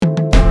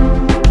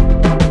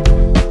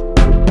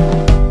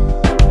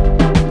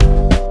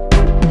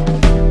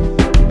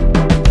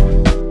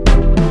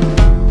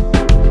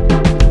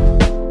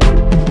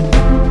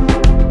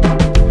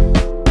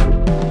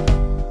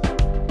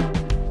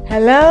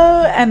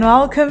and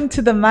welcome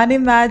to the Money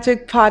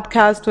Magic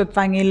Podcast with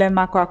Vangile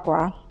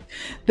Makwakwa.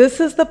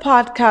 This is the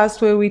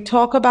podcast where we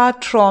talk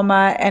about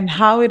trauma and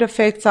how it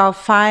affects our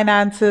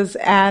finances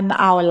and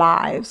our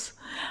lives.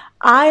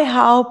 I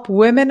help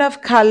women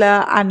of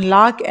color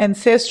unlock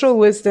ancestral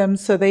wisdom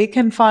so they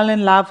can fall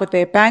in love with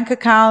their bank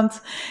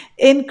accounts,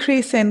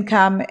 increase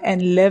income,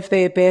 and live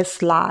their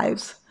best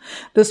lives.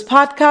 This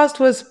podcast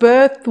was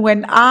birthed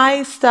when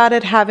I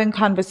started having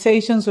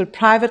conversations with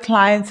private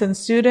clients and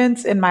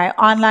students in my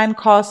online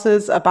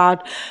courses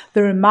about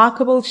the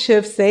remarkable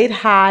shifts they'd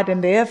had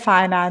in their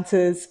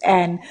finances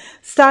and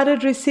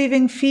started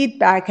receiving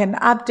feedback and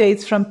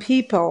updates from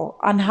people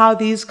on how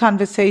these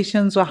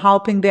conversations were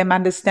helping them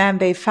understand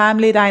their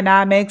family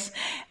dynamics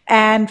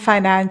and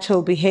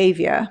financial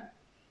behavior.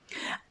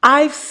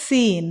 I've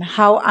seen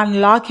how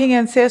unlocking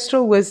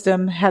ancestral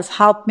wisdom has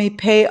helped me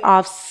pay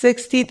off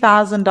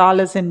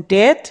 $60,000 in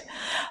debt,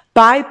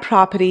 buy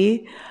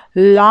property,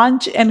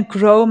 launch and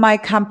grow my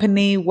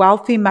company,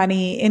 Wealthy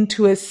Money,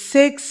 into a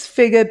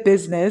six-figure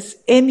business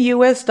in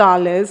US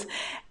dollars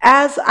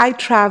as I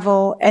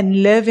travel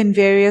and live in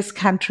various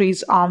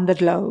countries on the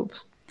globe.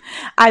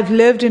 I've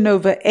lived in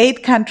over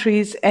 8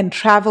 countries and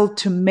traveled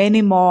to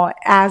many more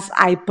as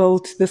I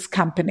built this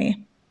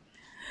company.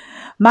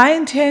 My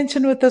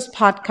intention with this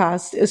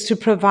podcast is to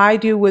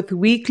provide you with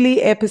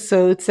weekly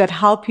episodes that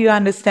help you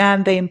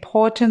understand the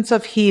importance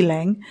of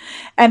healing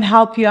and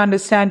help you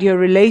understand your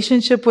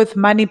relationship with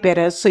money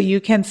better so you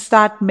can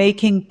start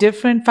making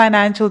different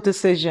financial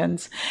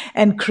decisions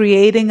and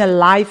creating a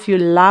life you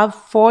love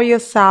for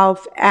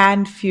yourself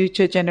and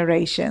future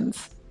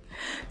generations.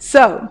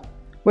 So,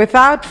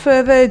 without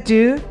further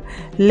ado,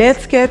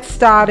 let's get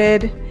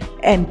started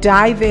and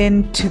dive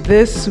into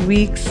this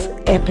week's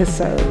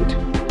episode.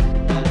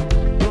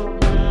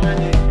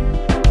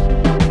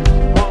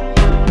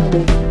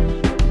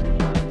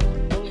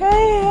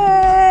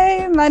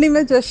 Money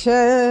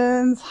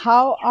magicians,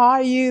 how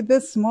are you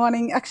this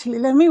morning? Actually,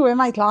 let me wear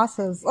my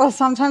glasses. Oh,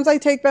 sometimes I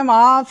take them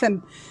off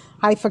and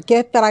I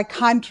forget that I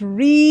can't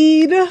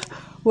read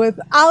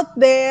without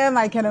them.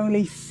 I can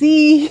only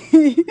see.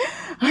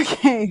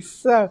 Okay,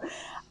 so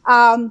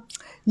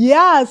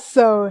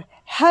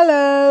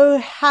hello,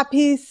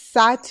 happy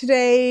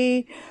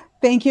Saturday.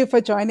 Thank you for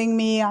joining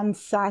me on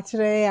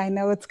Saturday. I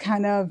know it's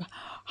kind of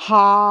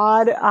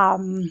hard.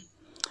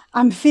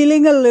 I'm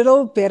feeling a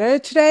little better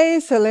today,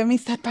 so let me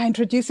start by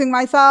introducing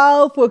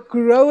myself. We're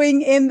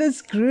growing in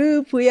this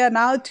group. We are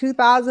now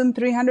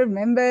 2,300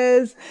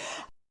 members.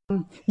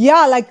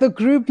 The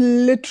group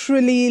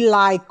literally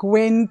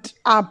went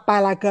up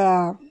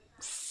by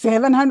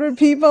 700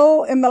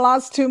 people in the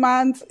last 2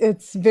 months.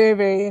 It's very,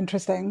 very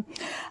interesting.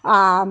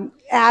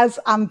 As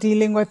I'm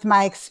dealing with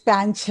my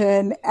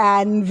expansion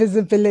and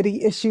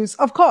visibility issues,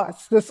 of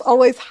course, this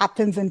always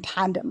happens in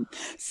tandem.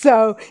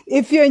 So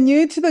if you're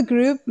new to the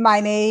group, my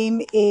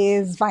name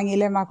is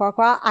Vangile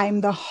Makwakwa.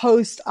 I'm the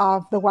host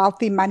of the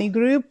Wealthy Money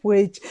Group,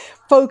 which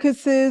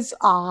focuses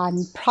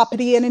on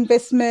property and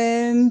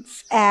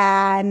investments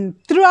and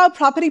through our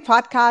property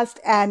podcast,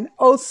 and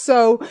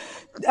also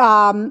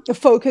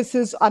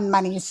focuses on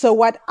money. So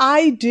what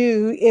I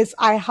do is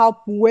I help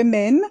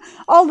women,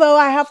 although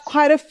I have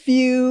quite a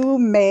few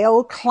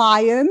male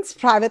clients,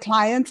 private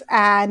clients,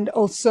 and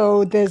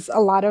also there's a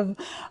lot of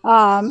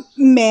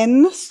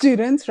men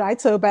students, right?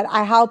 But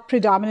I help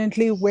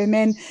predominantly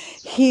women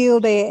heal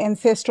their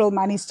ancestral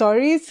money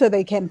stories so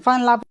they can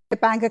fund love their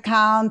bank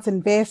accounts,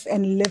 invest,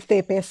 and live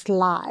their best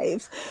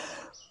lives.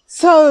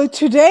 So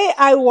today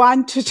I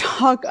want to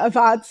talk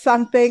about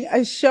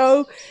a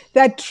show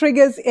that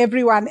triggers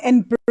everyone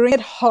and bring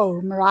it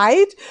home,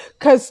 right?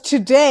 Because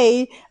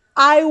today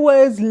I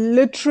was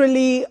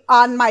literally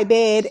on my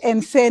bed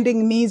and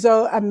sending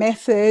Mizo a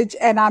message,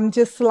 and I'm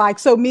just so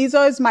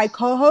Mizo is my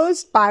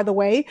co-host, by the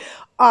way,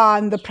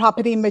 on the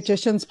Property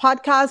Magicians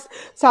podcast.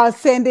 So I was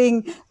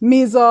sending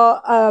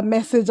Mizo a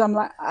message.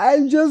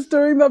 I'm just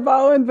doing the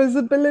vow and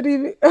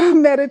visibility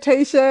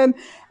meditation.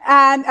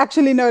 And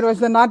actually, no, it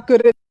was not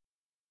good.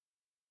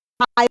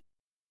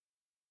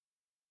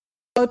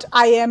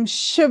 I am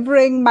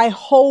shivering. My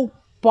whole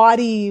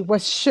body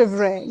was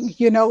shivering,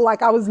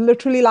 I was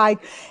literally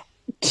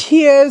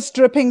tears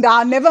dripping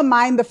down. Never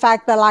mind the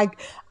fact that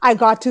I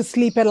got to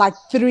sleep at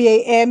 3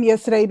 a.m.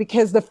 yesterday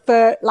because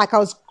I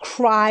was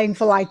crying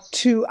for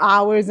 2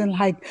 hours and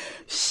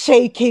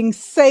shaking.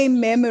 Same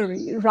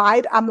memory,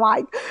 right? I'm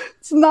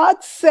it's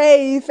not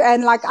safe.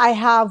 And I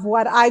have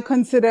what I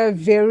consider a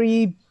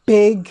very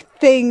big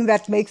thing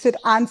that makes it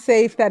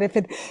unsafe, that if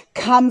it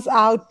comes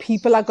out,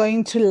 people are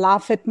going to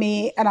laugh at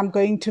me and I'm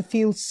going to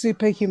feel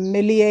super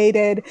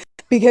humiliated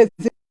because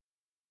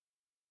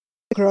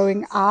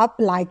growing up,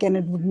 and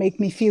it would make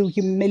me feel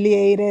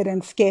humiliated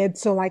and scared.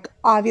 So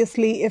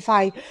obviously if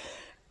I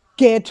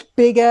get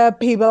bigger,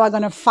 people are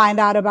going to find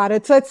out about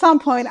it. So at some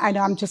point, I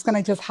know I'm just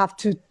going to have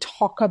to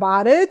talk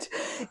about it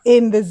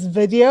in these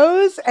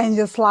videos and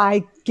just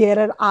get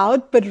it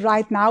out. But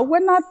right now we're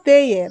not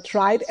there yet,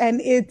 right?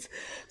 And it's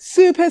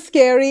super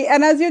scary.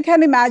 And as you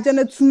can imagine,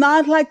 it's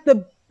not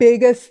the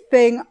biggest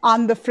thing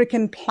on the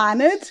freaking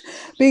planet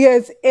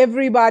because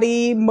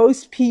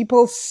most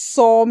people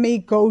saw me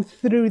go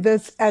through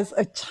this as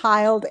a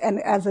child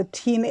and as a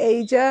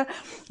teenager,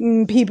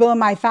 people in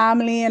my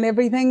family and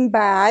everything,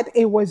 but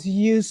it was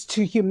used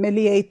to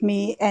humiliate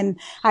me. And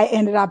I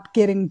ended up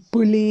getting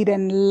bullied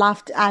and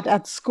laughed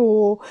at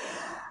school.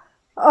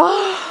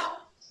 Oh,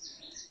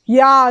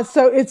 yeah,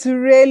 so it's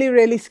really,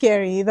 really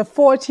scary. The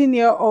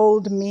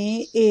 14-year-old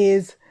me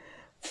is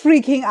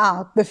freaking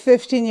out, the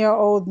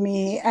 15-year-old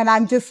me. And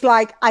I'm just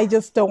like, I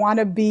just don't want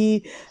to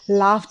be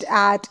laughed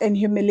at and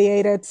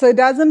humiliated. So it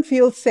doesn't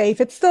feel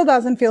safe. It still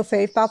doesn't feel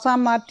safe. That's why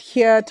I'm not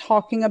here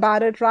talking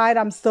about it, right?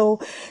 I'm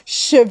still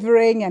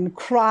shivering and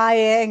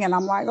crying. And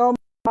I'm like, oh,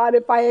 God,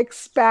 if I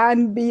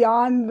expand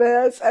beyond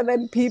this and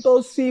then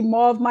people see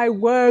more of my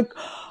work,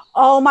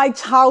 all my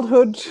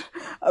childhood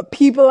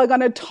people are going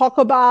to talk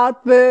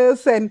about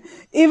this. And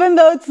even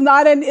though it's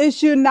not an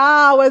issue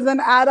now as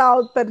an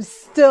adult, but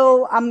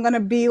still I'm going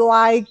to be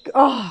like,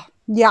 oh,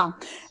 yeah.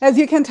 As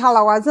you can tell,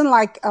 I wasn't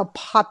like a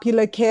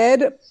popular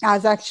kid. I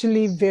was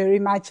actually very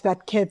much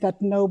that kid that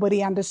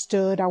nobody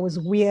understood. I was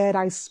weird.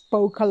 I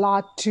spoke a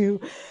lot to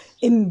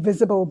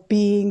invisible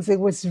beings. It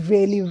was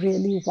really,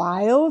 really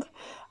wild.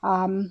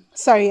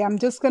 Sorry, I'm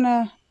just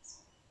gonna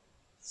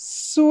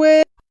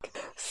switch.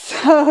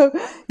 So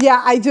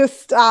yeah, I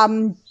just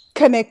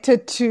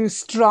connected to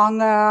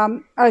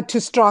stronger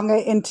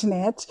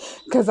internet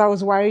because I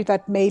was worried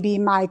that maybe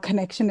my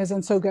connection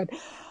isn't so good.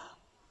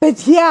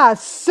 But yeah,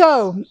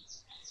 so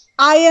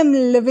I am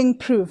living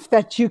proof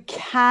that you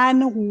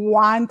can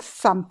want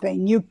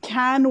something. You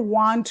can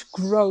want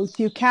growth.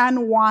 You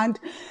can want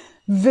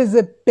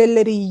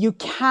visibility. You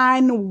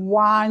can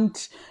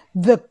want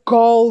the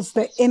goals,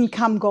 the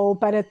income goal,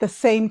 but at the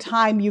same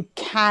time, you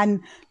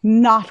can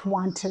not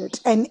want it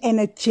and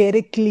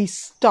energetically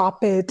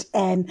stop it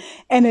and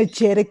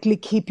energetically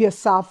keep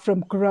yourself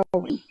from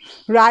growing,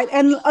 right?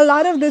 And a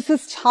lot of this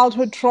is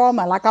childhood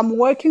trauma. Like I'm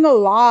working a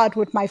lot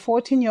with my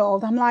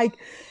 14-year-old. I'm like,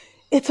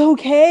 it's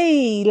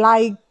okay.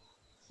 Like,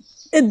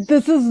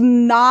 this is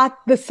not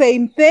the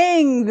same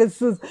thing.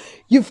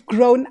 You've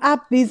grown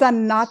up. These are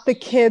not the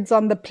kids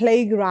on the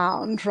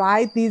playground,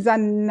 right? These are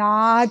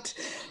not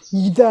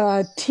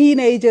the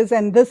teenagers.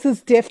 And this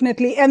is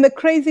definitely, and the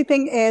crazy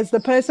thing is the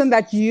person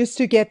that used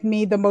to get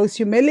me the most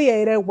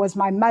humiliated was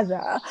my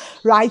mother,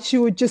 right? She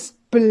would just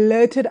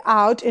blurt it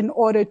out in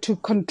order to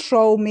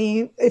control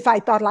me. If I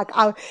thought like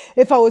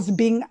if I was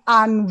being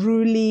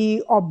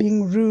unruly or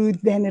being rude,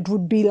 then it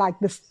would be like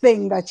this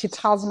thing that she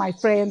tells my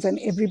friends and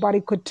everybody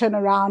could turn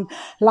around,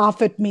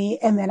 laugh at me,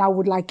 and then I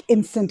would like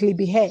instantly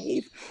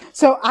behave.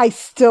 So I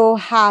still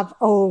have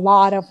a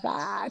lot of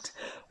that,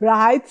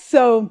 right?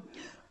 So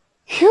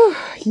Phew,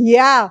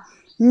 yeah.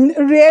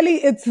 Really,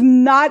 it's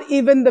not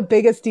even the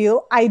biggest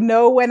deal. I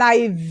know when I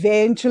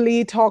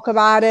eventually talk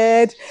about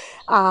it,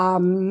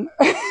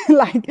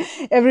 like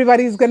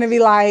everybody's going to be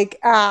like,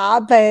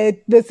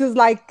 but this is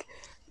like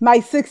my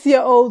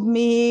 6-year-old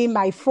me,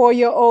 my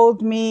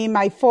 4-year-old me,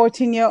 my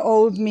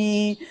 14-year-old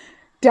me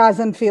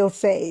doesn't feel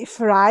safe,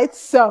 right?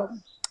 So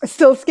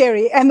still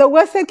scary. And the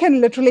worst that can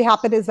literally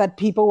happen is that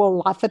people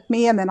will laugh at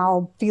me and then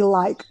I'll feel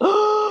like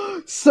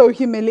so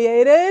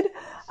humiliated.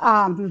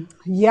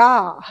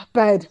 Yeah,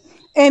 but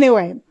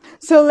anyway,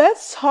 so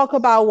let's talk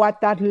about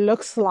what that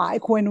looks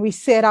like when we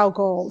set our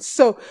goals.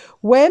 So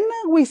when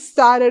we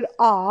started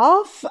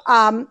off,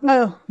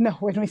 no,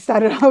 when we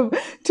started off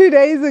 2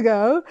 days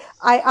ago,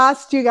 I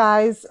asked you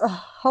guys,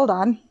 hold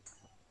on.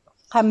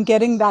 I'm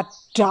getting that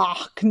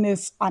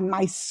darkness on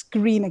my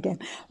screen again.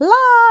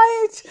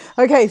 Light.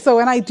 Okay, so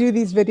when I do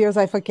these videos,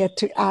 I forget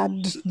to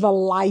add the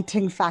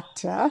lighting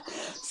factor.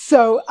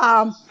 So,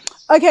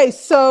 okay,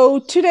 so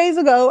 2 days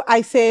ago,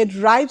 I said,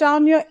 write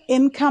down your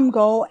income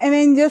goal and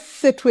then just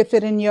sit with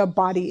it in your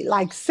body.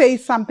 Like say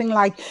something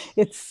like,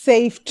 it's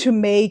safe to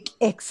make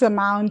X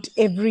amount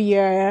every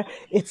year.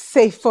 It's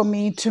safe for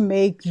me to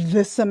make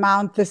this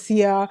amount this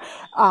year.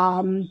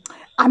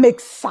 I'm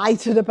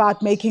excited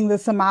about making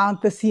this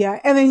amount this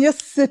year. And then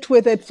just sit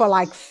with it for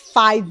like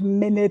 5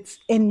 minutes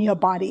in your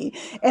body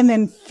and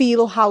then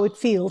feel how it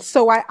feels.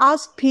 So I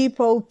ask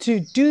people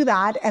to do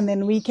that and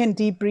then we can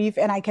debrief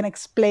and I can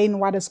explain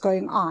what is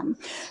going on.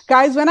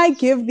 Guys, when I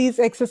give these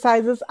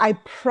exercises, I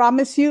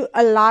promise you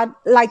a lot,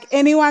 like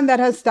anyone that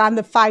has done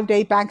the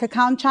 5-day bank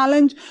account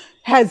challenge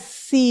has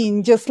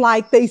seen, just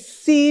like they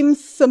seem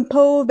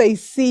simple. They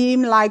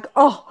seem like,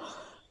 oh,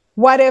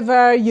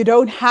 whatever, you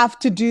don't have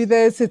to do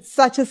this. It's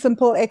such a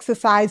simple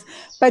exercise,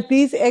 but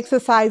these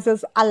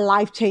exercises are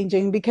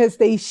life-changing because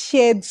they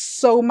shed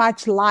so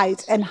much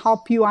light and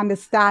help you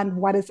understand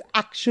what is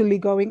actually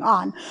going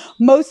on.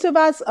 Most of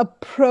us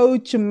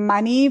approach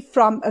money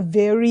from a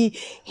very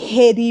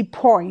heady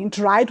point,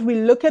 right? We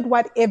look at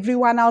what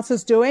everyone else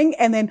is doing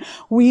and then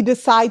we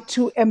decide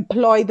to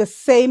employ the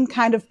same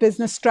kind of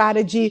business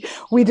strategy.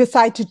 We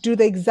decide to do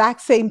the exact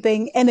same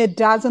thing and it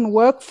doesn't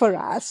work for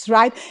us,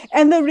 right?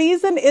 And the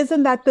reason is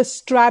isn't that the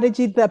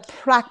strategy, the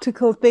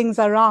practical things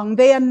are wrong.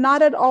 They are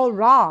not at all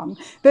wrong.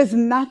 There's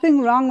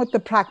nothing wrong with the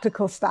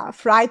practical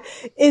stuff, right?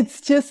 It's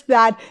just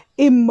that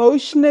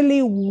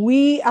emotionally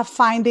we are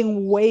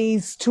finding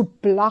ways to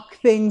block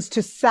things,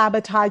 to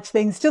sabotage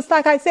things. Just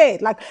like I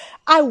said, like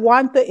I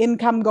want the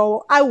income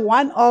goal. I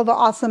want all the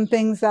awesome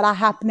things that are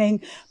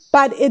happening,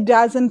 but it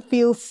doesn't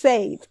feel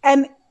safe.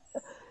 And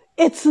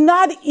it's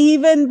not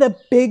even the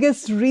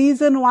biggest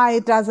reason why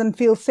it doesn't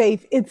feel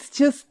safe. It's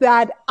just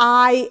that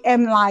I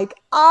am like,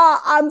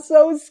 I'm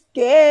so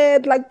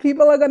scared. Like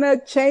people are going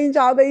to change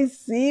how they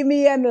see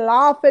me and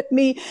laugh at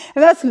me.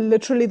 And that's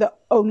literally the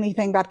only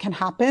thing that can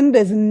happen.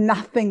 There's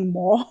nothing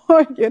more,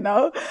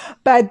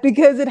 but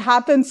because it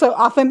happens so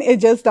often, it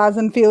just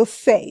doesn't feel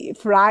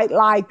safe, right?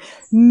 Like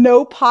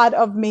no part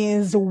of me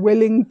is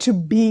willing to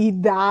be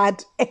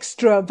that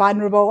extra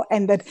vulnerable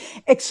and that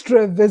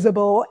extra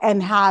visible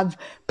and have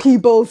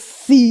people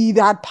see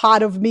that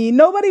part of me.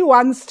 Nobody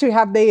wants to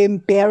have their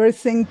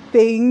embarrassing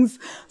things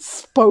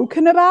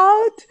spoken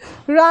about,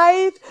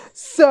 right?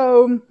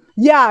 So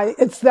yeah,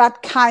 it's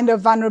that kind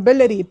of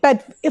vulnerability.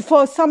 But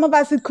for some of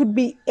us, it could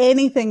be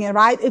anything,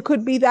 right? It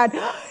could be that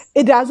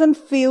it doesn't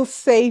feel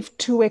safe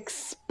to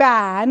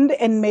expand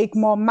and make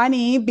more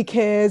money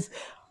because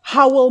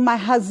how will my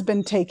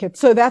husband take it?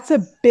 So that's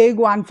a big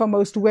one for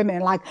most women.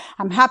 Like,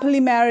 I'm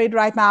happily married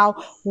right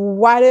now.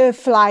 What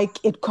if like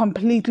it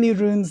completely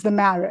ruins the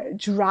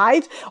marriage,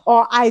 right?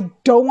 Or I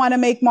don't want to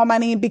make more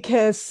money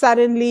because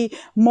suddenly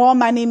more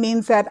money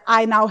means that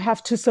I now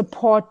have to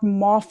support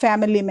more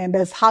family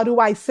members. How do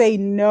I say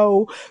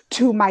no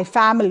to my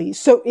family?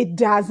 So it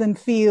doesn't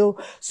feel,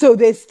 so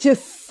there's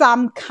just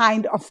some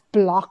kind of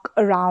block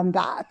around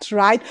that,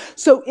 right?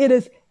 So it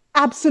is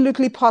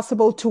absolutely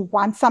possible to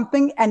want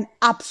something and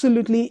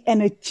absolutely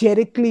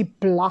energetically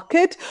block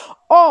it.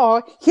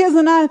 Or here's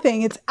another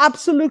thing. It's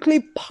absolutely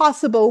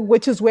possible,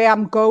 which is where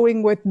I'm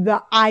going with the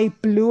I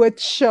Blew It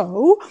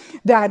show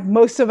that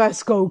most of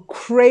us go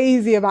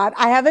crazy about.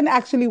 I haven't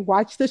actually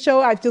watched the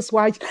show. I've just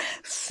watched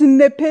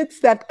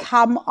snippets that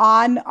come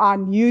on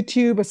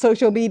YouTube or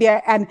social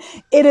media. And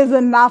it is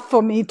enough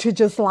for me to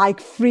just like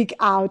freak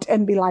out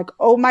and be like,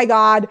 oh my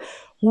God,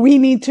 we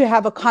need to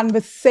have a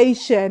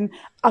conversation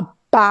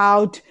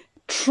about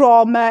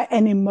trauma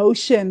and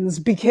emotions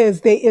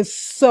because there is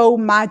so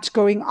much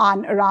going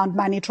on around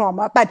money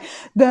trauma. But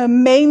the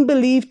main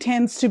belief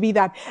tends to be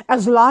that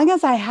as long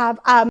as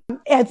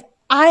as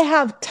I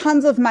have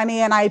tons of money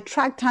and I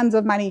attract tons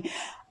of money,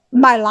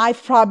 my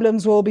life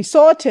problems will be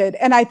sorted.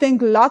 And I think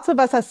lots of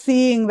us are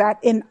seeing that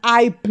in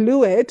I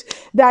Blew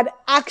It, that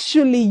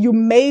actually you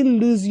may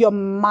lose your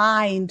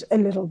mind a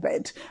little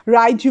bit,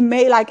 right? You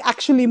may like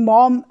actually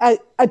more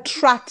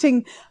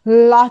attracting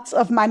lots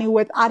of money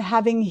without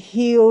having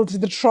healed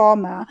the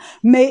trauma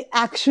may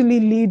actually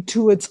lead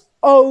to its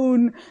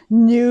own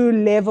new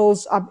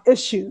levels of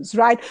issues,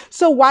 right?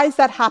 So why is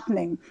that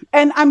happening?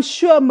 And I'm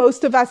sure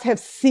most of us have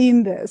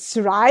seen this,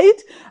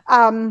 right?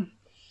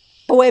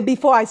 Where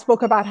before I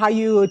spoke about how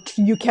you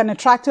can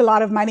attract a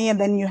lot of money and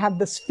then you have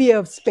this fear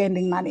of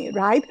spending money,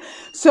 right?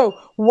 So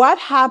what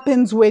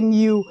happens when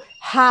you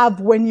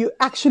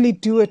actually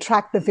do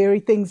attract the very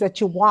things that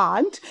you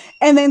want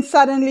and then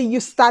suddenly you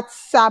start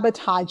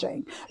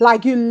sabotaging,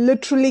 like you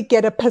literally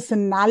get a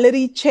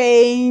personality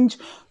change.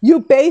 You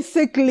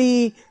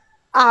basically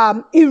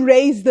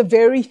erase the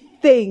very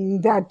thing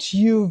that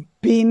you've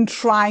been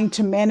trying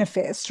to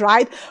manifest,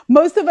 right?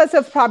 Most of us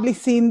have probably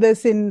seen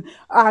this in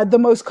the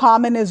most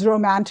common is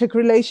romantic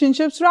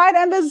relationships, right?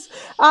 And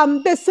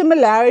there's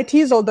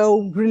similarities,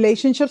 although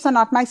relationships are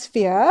not my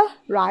sphere,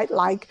 right?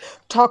 Like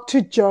talk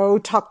to Joe,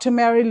 talk to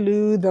Mary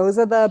Lou. Those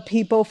are the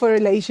people for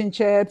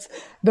relationships.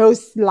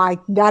 Those like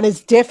that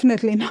is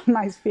definitely not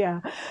my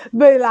sphere,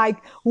 but like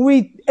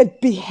we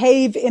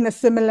behave in a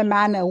similar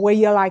manner where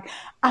you're like,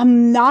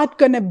 I'm not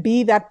going to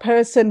be that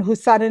person who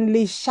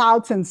suddenly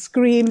shouts and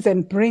screams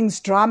and brings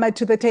drama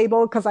to the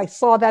table because I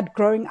saw that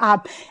growing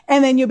up.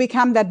 And then you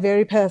become that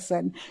very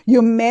person.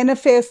 You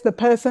manifest the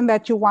person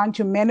that you want,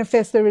 you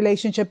manifest the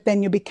relationship,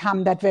 then you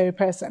become that very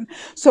person.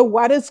 So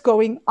what is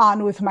going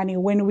on with money?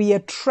 When we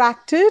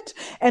attract it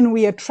and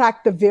we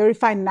attract the very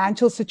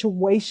financial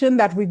situation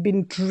that we've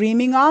been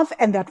dreaming of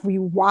and that we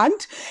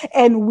want,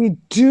 and we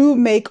do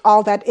make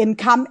all that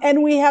income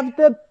and we have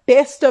the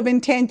best of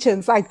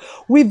intentions. Like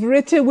we've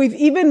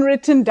even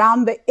written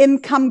down the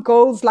income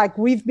goals. Like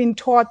we've been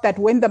taught that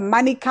when the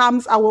money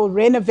comes, I will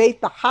renovate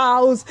the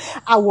house.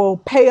 I will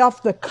pay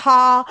off the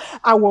car.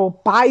 I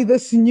will buy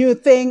this new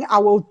thing. I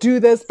will do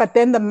this. But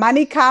then the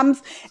money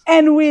comes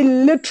and we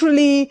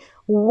literally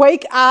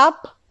wake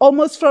up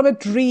almost from a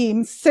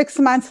dream 6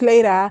 months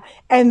later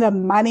and the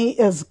money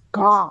is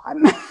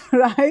gone,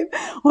 right?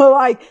 Well,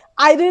 like,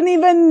 I don't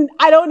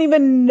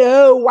even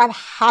know what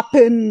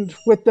happened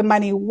with the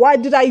money.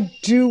 What did I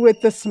do with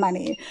this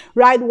money,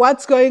 right?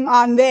 What's going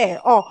on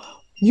there? Or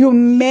You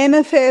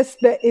manifest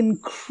the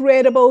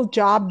incredible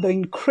job, the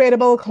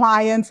incredible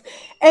clients,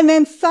 and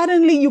then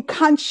suddenly you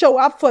can't show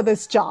up for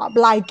this job.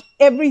 Like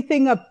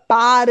everything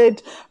about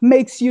it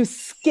makes you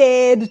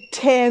scared,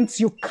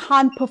 tense. You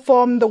can't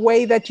perform the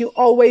way that you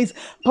always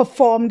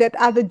performed at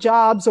other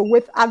jobs or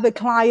with other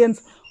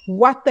clients.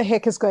 What the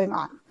heck is going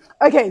on?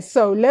 Okay,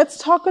 so let's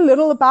talk a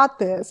little about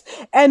this.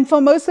 And for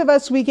most of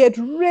us, we get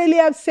really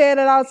upset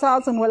at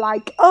ourselves and we're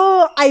like,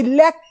 oh, I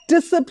lack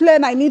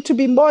discipline. I need to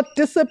be more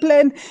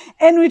disciplined.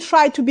 And we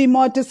try to be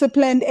more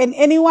disciplined. And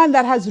anyone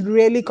that has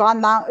really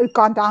gone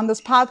down this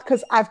path,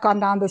 because I've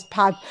gone down this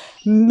path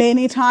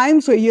many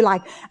times where you're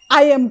like,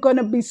 I am going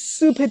to be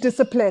super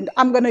disciplined.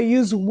 I'm going to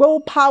use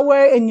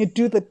willpower, and you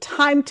do the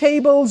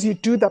timetables, you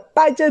do the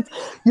budgets,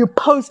 you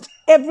post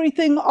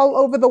everything all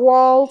over the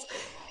walls.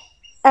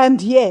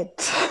 And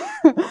yet,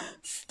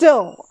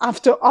 still,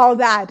 after all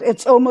that,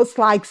 it's almost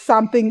like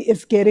something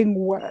is getting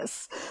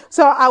worse.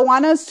 So I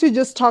want us to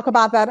just talk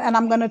about that. And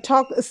I'm going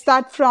to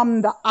start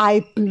from the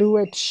I Blew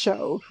It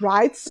show,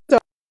 right? So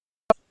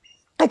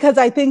because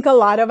I think a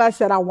lot of us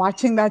that are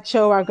watching that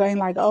show are going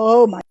like,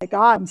 oh my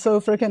God, I'm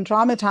so freaking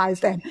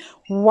traumatized. And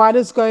what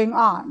is going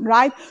on,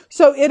 right?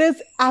 So it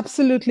is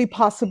absolutely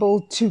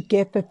possible to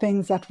get the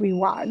things that we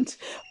want,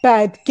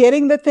 but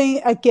getting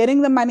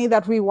the money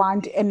that we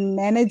want and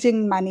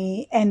managing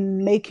money and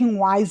making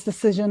wise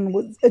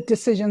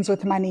decisions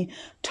with money,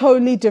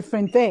 totally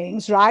different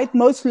things, right?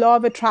 Most law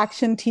of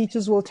attraction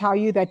teachers will tell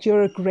you that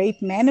you're a great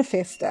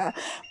manifester,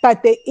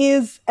 but there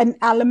is an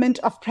element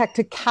of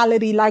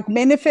practicality. Like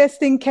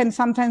manifesting can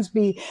sometimes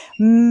be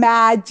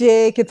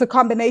magic. It's a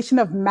combination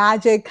of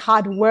magic,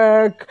 hard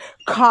work,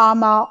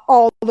 karma,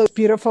 all those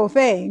beautiful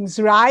things,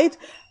 right?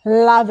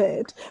 Love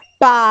it.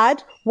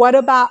 But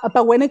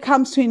when it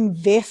comes to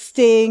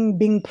investing,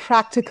 being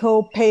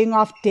practical, paying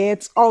off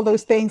debts, all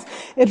those things,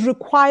 it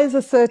requires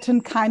a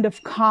certain kind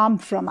of calm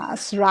from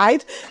us,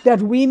 right?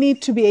 That we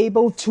need to be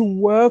able to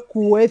work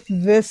with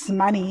this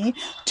money,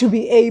 to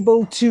be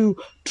able to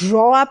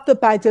draw up the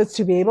budgets,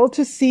 to be able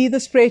to see the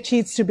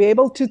spreadsheets, to be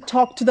able to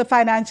talk to the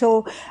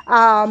financial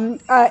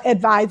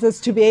advisors,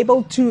 to be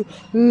able to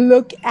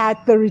look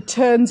at the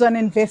returns on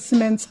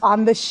investments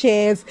on the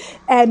shares.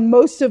 And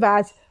most of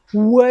us,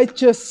 we're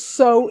just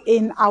so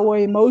in our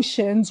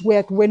emotions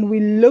where when we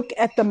look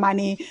at the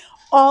money,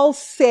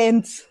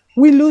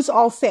 we lose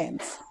all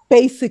sense,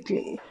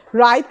 basically,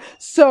 right?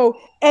 So,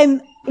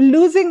 and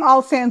losing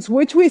all sense,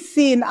 which we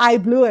see in I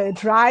Blew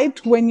It, right?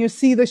 When you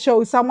see the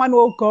show, someone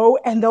will go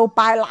and they'll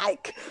buy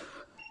like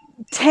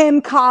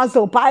 10 cars,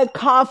 they'll buy a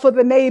car for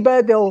the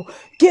neighbor, they'll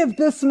give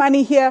this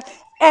money here.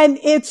 And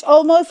it's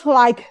almost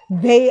like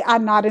they are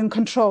not in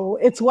control.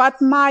 It's what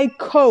my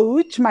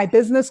coach, my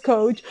business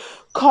coach,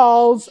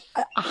 calls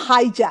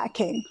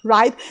hijacking,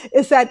 right?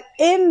 Is that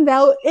in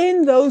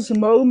those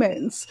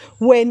moments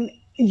when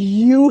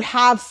you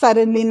have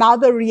suddenly now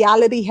the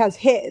reality has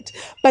hit,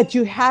 but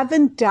you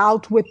haven't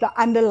dealt with the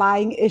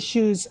underlying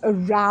issues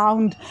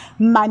around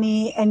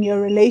money and your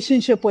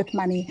relationship with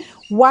money.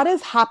 What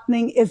is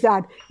happening is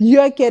that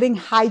you're getting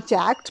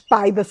hijacked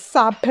by the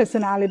sub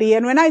personality.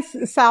 And when I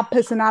sub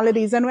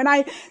personalities, and when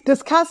I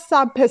discuss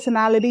sub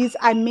personalities,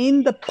 I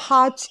mean the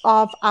parts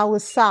of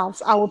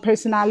ourselves, our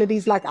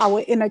personalities, like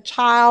our inner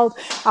child,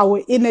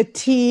 our inner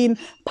teen,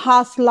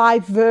 past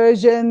life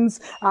versions,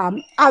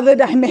 other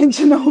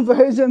dimensional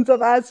versions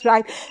of us,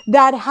 right,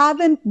 that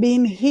haven't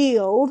been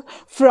healed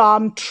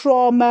from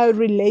trauma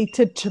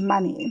related to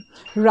money,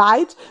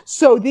 right?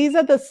 So these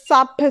are the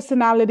sub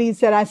personalities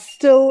that are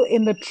still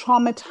in the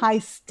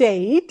traumatized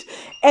state,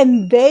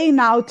 and they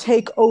now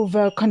take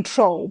over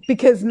control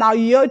because now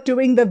you're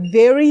doing the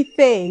very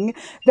thing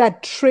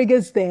that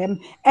triggers them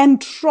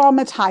and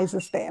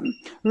traumatizes them,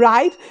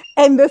 right?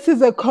 And this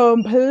is a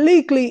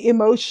completely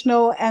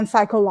emotional and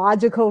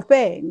psychological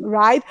thing,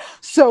 right?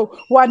 So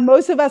what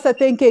most of us are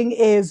thinking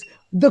is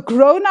the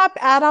grown-up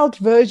adult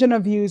version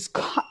of you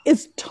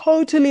is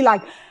totally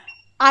like,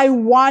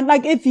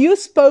 like if you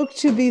spoke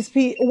to these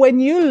people, when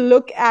you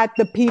look at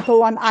the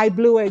people on I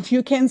Blew It,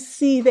 you can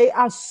see they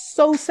are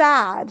so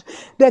sad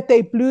that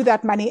they blew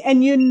that money.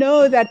 And you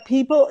know that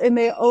people in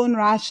their own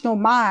rational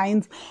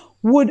minds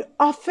would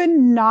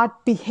often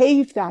not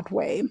behave that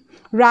way,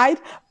 right?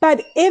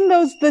 But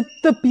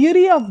the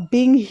beauty of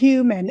being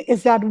human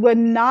is that we're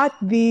not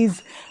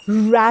these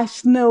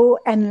rational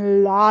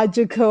and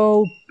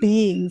logical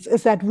beings,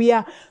 is that we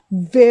are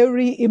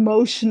very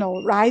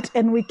emotional, right?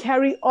 And we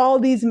carry all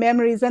these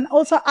memories and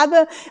also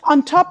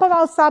on top of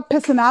our sub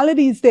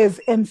personalities,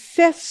 there's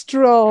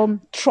ancestral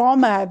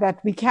trauma that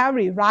we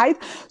carry, right?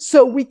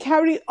 So we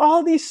carry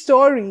all these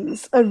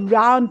stories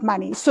around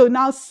money. So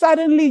now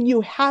suddenly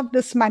you have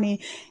this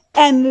money,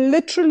 and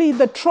literally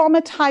the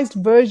traumatized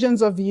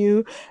versions of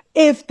you,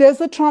 if there's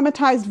a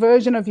traumatized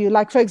version of you,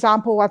 like for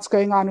example, what's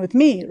going on with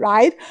me,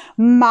 right?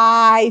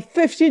 My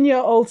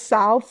 15-year-old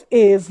self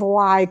is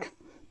like,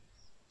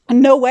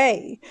 no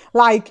way.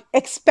 Like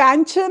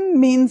expansion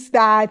means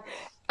that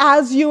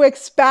as you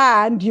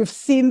expand, you've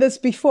seen this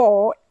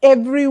before,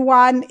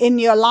 everyone in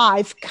your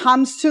life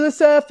comes to the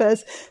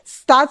surface,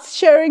 starts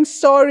sharing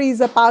stories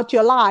about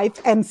your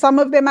life, and some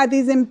of them are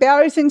these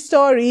embarrassing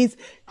stories.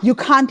 You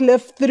can't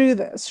live through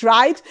this,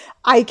 right?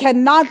 I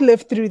cannot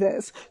live through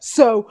this.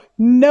 So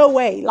no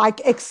way. Like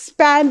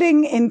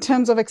expanding in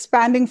terms of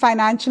expanding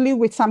financially,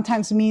 which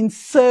sometimes means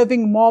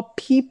serving more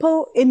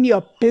people in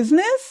your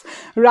business,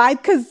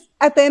 right? Because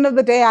at the end of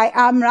the day, I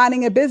am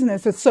running a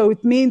business. So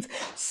it means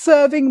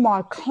serving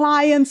more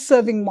clients,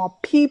 serving more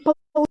people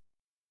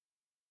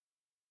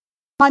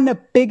on a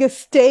bigger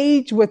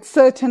stage with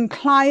certain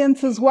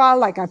clients as well.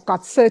 Like I've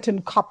got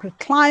certain corporate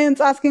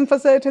clients asking for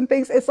certain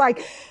things. It's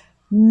like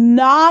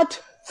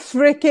not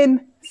freaking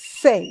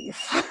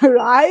safe,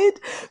 right?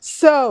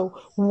 So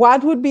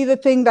what would be the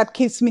thing that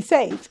keeps me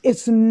safe?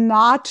 It's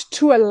not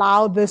to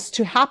allow this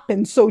to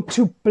happen. So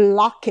to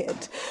block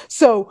it.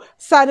 So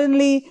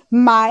suddenly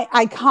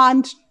I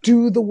can't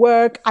do the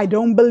work. I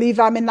don't believe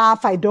I'm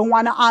enough. I don't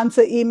want to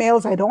answer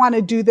emails. I don't want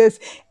to do this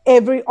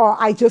or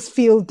I just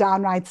feel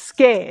downright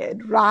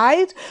scared,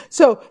 right?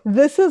 So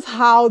this is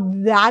how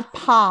that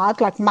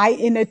part, like my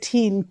inner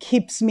teen,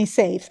 keeps me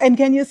safe. And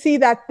can you see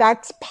that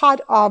that's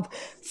part of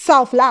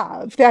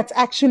self-love? That's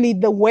actually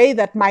the way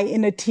that my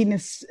inner teen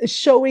is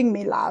showing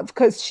me love,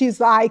 because she's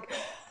like,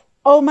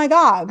 oh my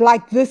God,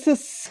 like this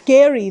is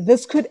scary.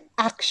 This could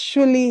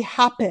actually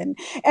happen.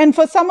 And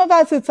for some of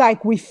us, it's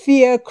like we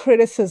fear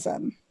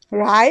criticism,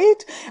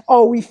 right?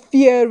 Or we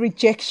fear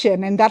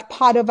rejection. And that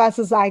part of us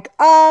is like,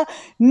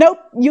 nope,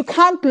 you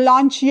can't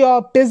launch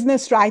your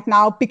business right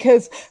now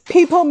because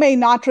people may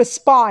not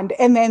respond.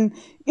 And then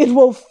it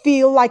will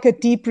feel like a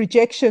deep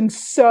rejection.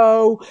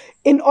 So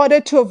in order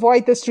to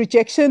avoid this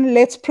rejection,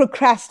 let's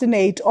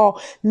procrastinate,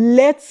 or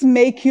let's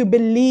make you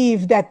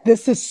believe that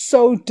this is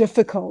so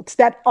difficult.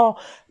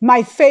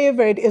 My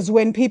favorite is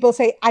when people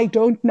say, I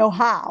don't know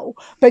how,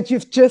 but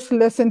you've just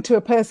listened to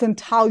a person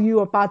tell you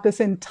about this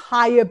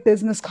entire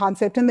business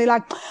concept. And they're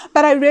like,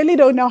 but I really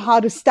don't know how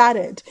to start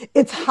it.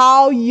 It's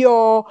how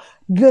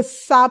the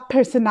sub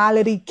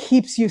personality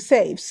keeps you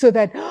safe, so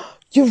that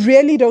you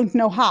really don't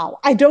know how.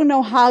 I don't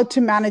know how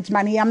to manage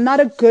money. I'm not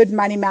a good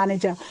money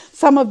manager.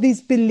 Some of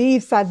these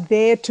beliefs are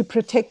there to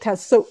protect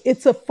us. So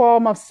it's a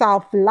form of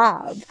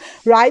self-love,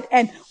 right?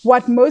 And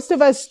what most of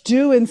us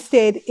do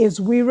instead is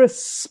we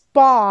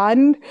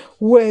respond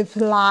with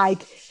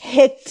like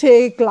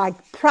hectic,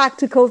 like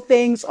practical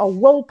things or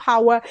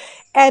willpower.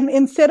 And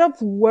instead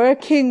of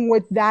working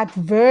with that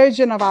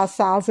version of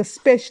ourselves,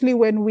 especially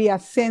when we are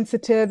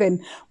sensitive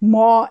and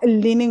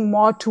leaning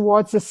more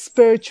towards the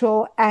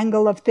spiritual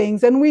angle of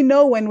things, and we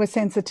know when we're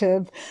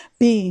sensitive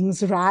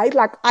beings, right?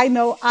 Like I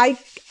know I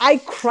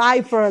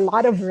cry for a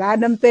lot of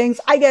random things.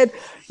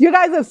 You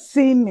guys have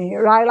seen me,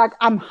 right? Like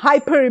I'm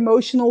hyper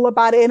emotional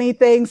about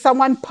anything.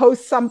 Someone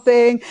posts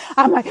something,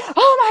 I'm like,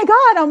 oh my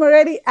God, I'm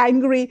already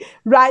angry,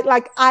 right?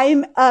 Like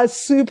I'm a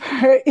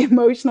super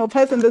emotional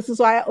person. This is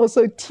why I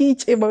also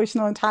teach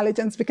emotional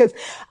intelligence, because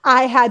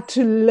I had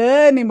to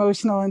learn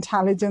emotional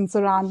intelligence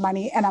around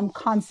money, and I'm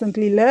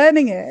constantly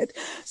learning it.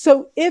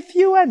 So if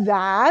you are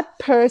that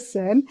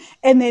person,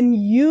 and then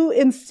you,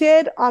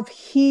 instead of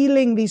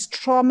healing these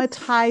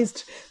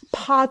traumatized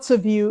parts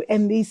of you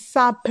and these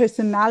sub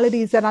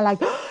personalities that are like,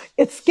 oh,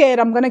 it's scared,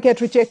 I'm going to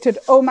get rejected,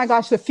 oh my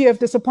gosh, the fear of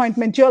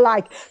disappointment, you're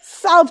like,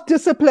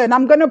 self-discipline,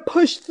 I'm going to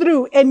push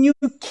through, and you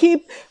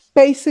keep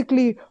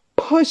basically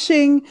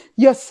pushing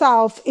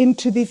yourself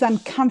into these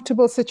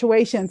uncomfortable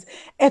situations.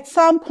 At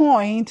some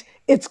point,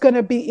 it's going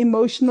to be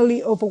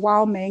emotionally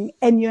overwhelming,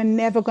 and you're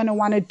never going to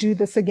want to do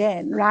this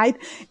again, right?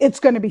 It's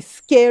going to be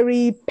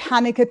scary,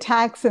 panic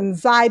attacks,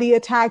 anxiety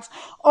attacks,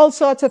 all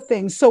sorts of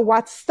things. So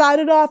what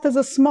started off as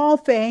a small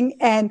thing,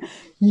 and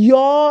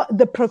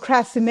the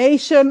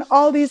procrastination,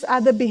 all these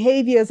other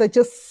behaviors are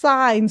just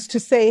signs to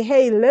say,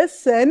 hey,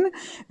 listen,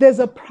 there's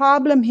a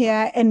problem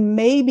here, and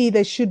maybe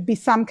there should be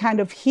some kind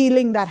of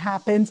healing that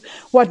happens.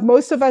 What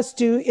most of us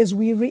do is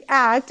we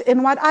react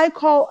in what I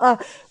call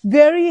a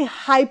very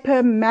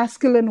hyper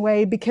masculine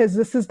way, because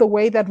this is the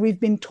way that we've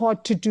been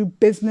taught to do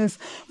business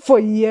for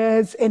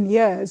years and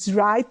years,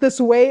 right?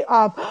 This way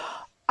of,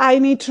 I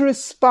need to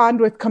respond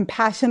with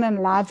compassion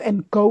and love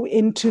and go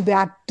into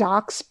that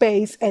dark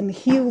space and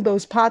heal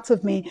those parts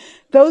of me.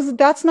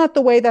 That's not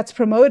the way that's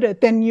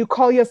promoted. Then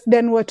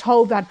we're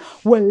told that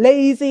we're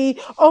lazy.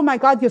 Oh my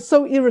God, you're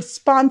so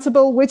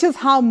irresponsible, which is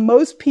how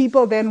most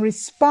people then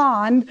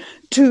respond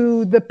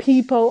to the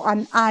people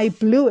on I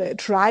Blew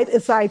It, right?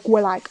 It's like,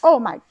 we're like, oh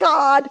my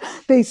God,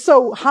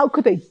 how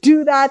could they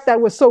do that? That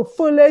was so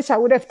foolish. I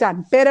would have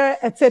done better,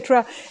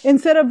 etc.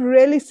 Instead of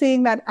really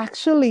seeing that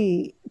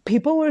actually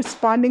people were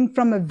responding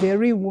from a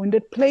very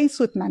wounded place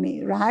with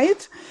money,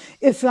 right?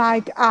 It's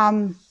like,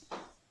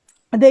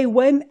 they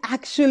weren't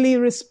actually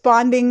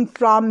responding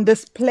from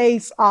this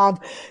place of,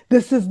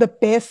 this is the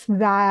best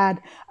that,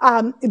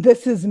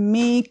 this is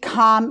me,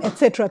 calm,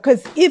 etc.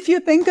 Because if you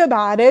think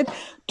about it,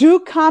 do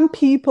come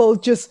people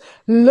just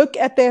look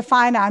at their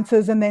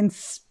finances and then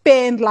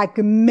spend like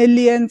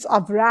millions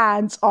of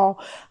rands or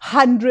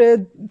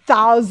hundred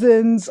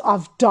thousands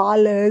of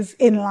dollars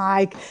in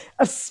like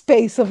a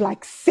space of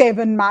like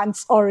 7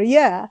 months or a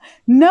year?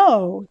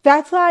 No,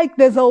 that's like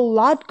there's a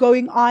lot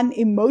going on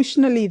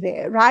emotionally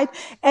there, right?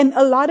 And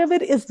a lot of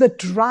it is the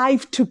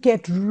drive to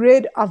get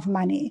rid of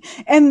money.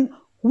 And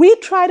we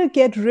try to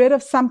get rid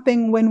of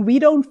something when we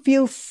don't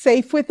feel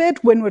safe with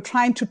it, when we're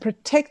trying to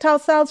protect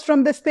ourselves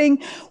from this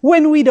thing,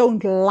 when we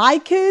don't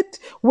like it,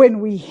 when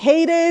we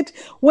hate it,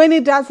 when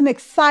it doesn't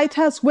excite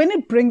us, when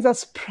it brings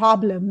us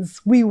problems.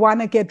 We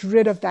want to get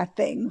rid of that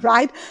thing,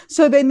 right?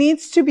 So there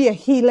needs to be a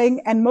healing.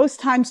 And most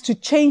times to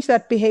change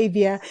that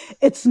behavior,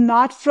 it's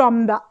not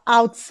from the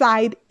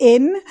outside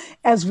in,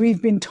 as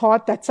we've been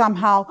taught that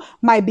somehow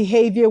my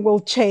behavior will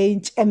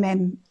change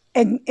and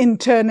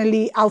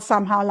internally I'll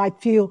somehow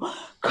like feel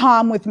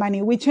calm with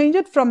money. We change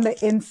it from the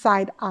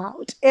inside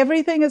out.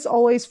 Everything is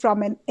always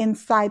from an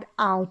inside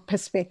out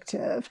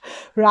perspective,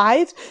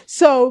 right?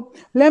 So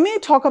let me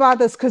talk about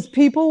this because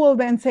people will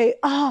then say,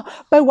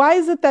 but why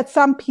is it that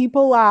some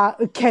people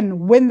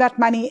can win that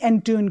money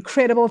and do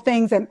incredible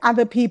things and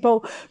other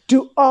people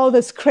do all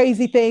this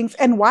crazy things?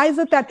 And why is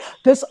it that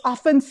this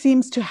often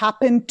seems to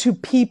happen to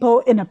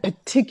people in a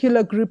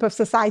particular group of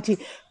society?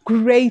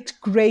 Great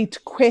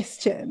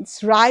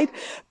questions, right?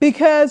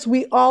 Because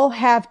we all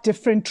have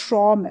different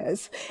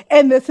traumas.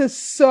 And this is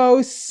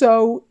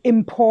so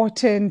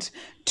important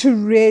to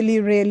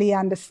really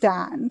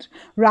understand,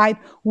 right?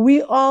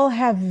 We all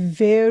have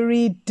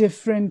very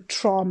different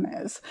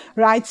traumas,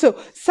 right?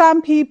 So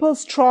some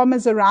people's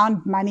traumas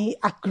around money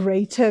are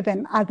greater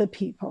than other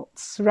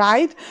people's,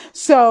 right?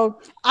 So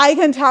I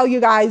can tell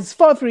you guys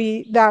for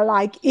free that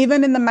like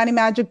even in the Money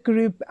Magic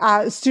group,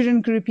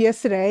 student group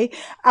yesterday,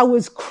 I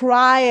was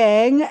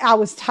crying. I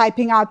was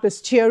typing out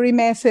this teary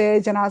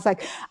message and I was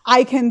like,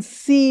 I can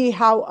see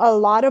how a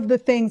lot of the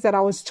things that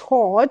I was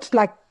taught,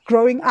 like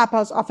growing up, I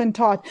was often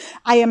taught,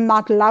 I am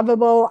not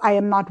lovable. I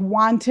am not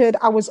wanted.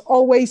 I was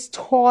always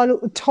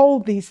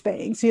told these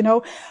things,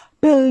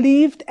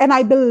 and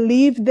I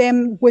believed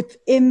them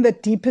within the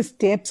deepest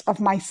depths of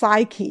my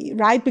psyche,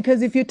 right?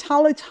 Because if you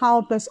tell a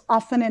child this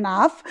often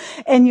enough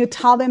and you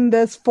tell them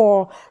this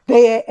for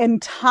their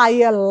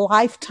entire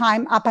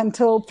lifetime up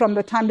until from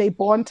the time they're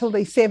born till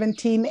they're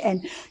 17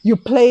 and you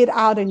play it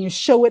out and you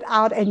show it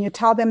out and you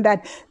tell them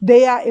that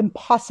they are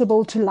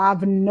impossible to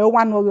love, no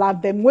one will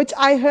love them, which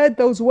I heard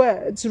those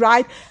words,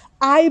 right?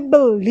 I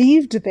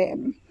believed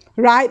them,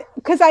 right?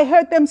 Because I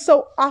heard them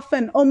so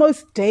often,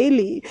 almost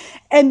daily,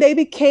 and they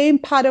became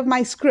part of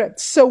my script.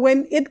 So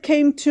when it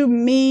came to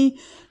me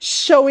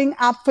showing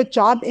up for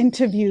job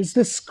interviews,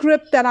 the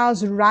script that I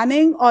was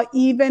running, or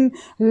even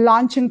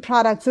launching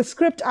products, the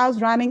script I was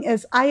running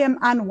is I am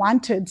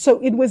unwanted. So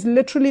it was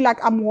literally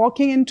like I'm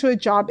walking into a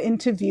job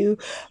interview,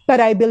 but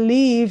I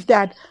believe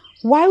that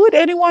why would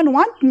anyone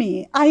want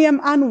me? I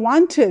am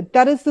unwanted.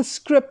 That is the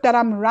script that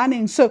I'm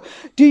running. So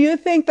do you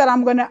think that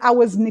I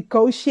was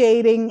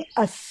negotiating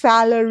a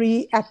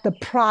salary at the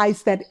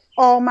price that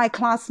all my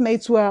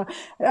classmates were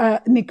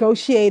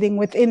negotiating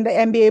within the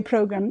MBA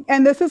program?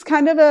 And this is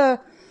kind of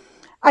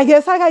I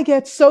guess like I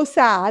get so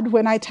sad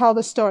when I tell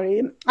the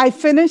story. I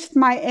finished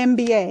my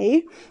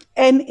MBA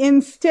and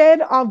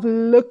instead of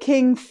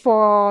looking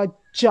for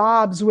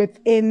jobs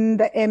within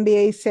the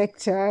MBA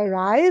sector,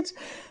 right?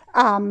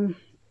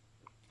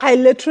 I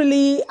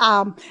literally,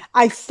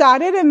 I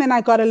started and then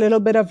I got a little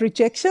bit of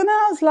rejection.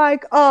 I was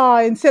like,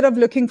 instead of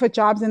looking for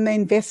jobs in the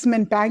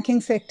investment banking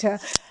sector,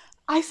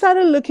 I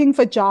started looking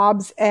for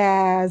jobs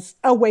as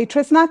a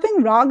waitress.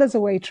 Nothing wrong as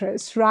a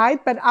waitress, right?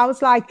 But I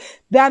was like,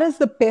 that is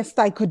the best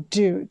I could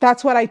do.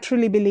 That's what I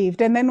truly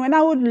believed. And then when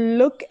I would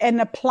look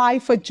and apply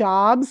for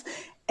jobs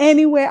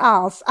anywhere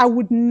else, I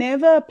would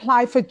never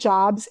apply for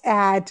jobs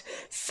at,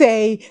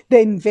 say, the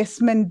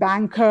investment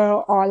banker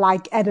or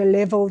like at a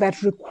level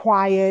that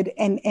required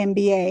an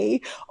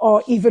MBA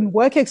or even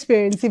work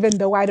experience, even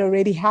though I'd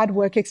already had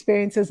work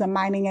experience as a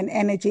mining and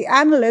energy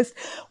analyst,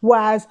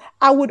 was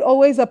I would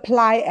always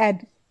apply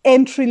at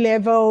entry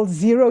level,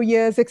 0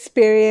 years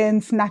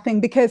experience,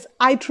 nothing, because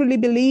I truly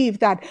believe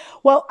that,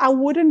 well, I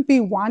wouldn't be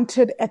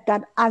wanted at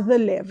that other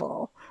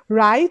level,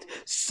 right?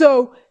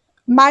 So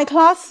my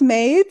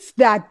classmates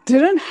that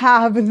didn't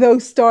have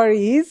those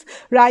stories,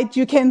 right,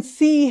 you can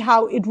see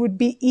how it would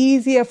be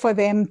easier for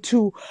them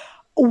to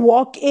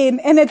walk in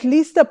and at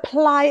least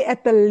apply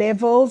at the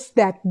levels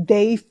that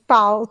they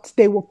felt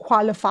they were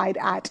qualified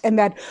at and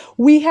that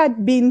we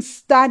had been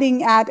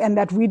studying at and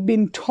that we'd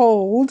been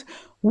told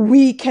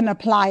we can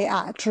apply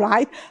at,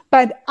 right?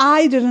 But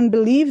I didn't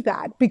believe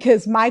that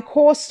because my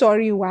core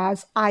story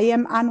was I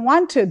am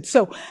unwanted.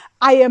 So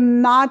I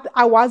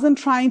wasn't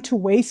trying to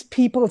waste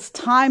people's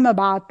time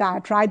about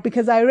that, right?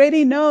 Because I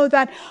already know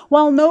that,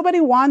 well,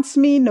 nobody wants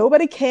me,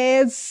 nobody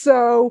cares.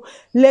 So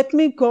let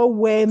me go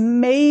where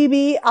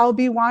maybe I'll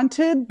be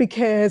wanted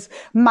because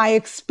my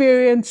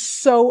experience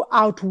so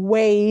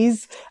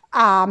outweighs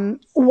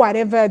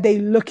whatever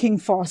they're looking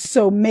for.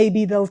 So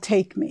maybe they'll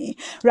take me,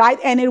 right?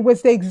 And it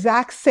was the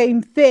exact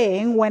same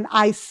thing when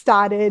I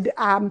started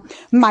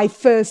my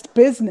first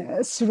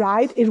business,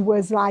 right? It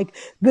was like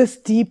this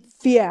deep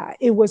fear.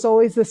 It was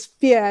always this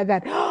fear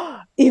that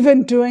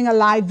even doing a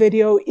live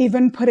video,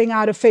 even putting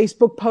out a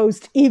Facebook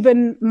post,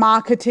 even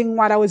marketing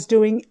what I was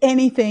doing,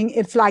 anything,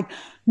 it's like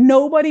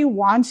nobody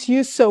wants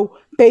you. So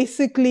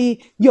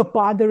basically, you're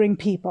bothering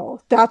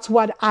people. That's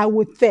what I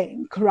would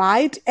think,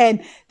 right?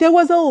 And there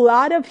was a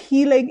lot of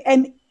healing,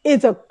 and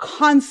it's a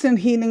constant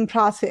healing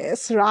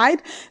process,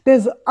 right?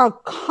 There's a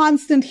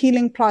constant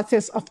healing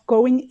process of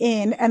going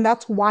in. And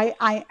that's why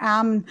I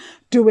am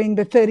doing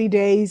the 30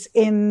 days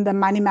in the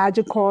Money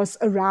Magic course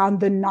around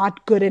the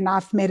not good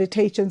enough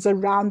meditations,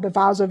 around the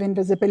vows of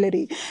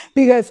invisibility,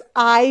 because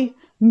I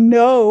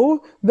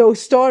know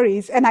those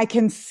stories and I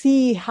can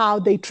see how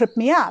they trip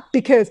me up.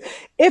 Because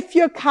if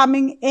you're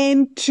coming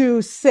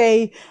into,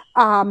 say,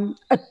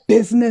 a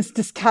business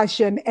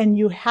discussion and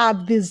you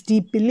have these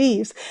deep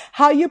beliefs,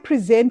 how you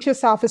present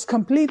yourself is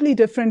completely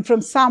different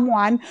from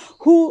someone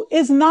who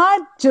is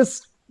not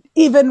just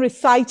even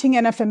reciting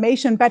an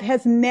affirmation, but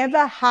has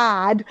never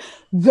had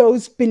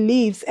those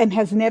beliefs and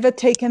has never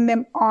taken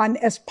them on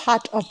as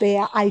part of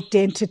their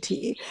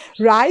identity,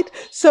 right?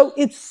 So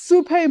it's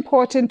super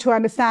important to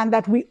understand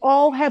that we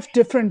all have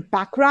different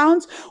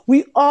backgrounds.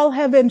 We all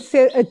have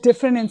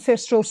different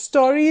ancestral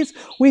stories.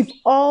 We've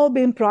all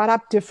been brought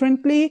up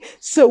differently.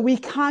 So we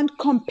can't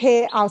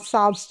compare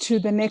ourselves to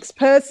the next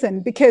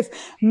person, because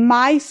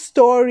my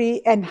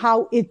story and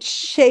how it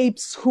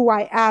shapes who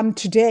I am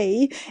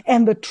today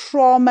and the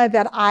trauma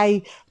that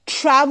I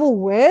travel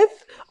with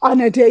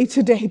on a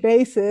day-to-day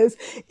basis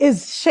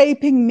is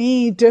shaping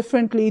me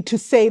differently to,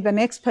 say, the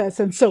next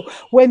person. So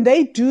when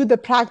they do the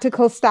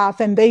practical stuff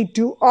and they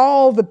do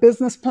all the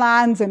business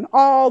plans and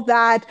all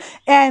that,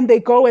 and they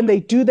go and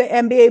they do the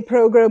MBA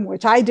program,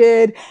 which I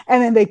did,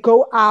 and then they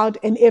go out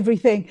and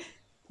everything,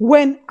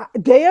 when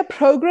their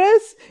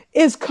progress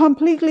is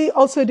completely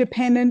also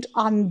dependent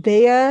on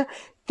their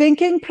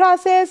thinking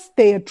process,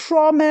 their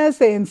traumas,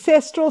 their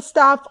ancestral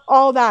stuff,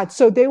 all that.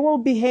 So they will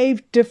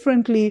behave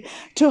differently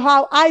to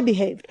how I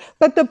behaved.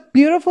 But the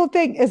beautiful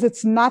thing is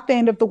it's not the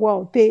end of the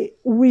world.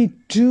 We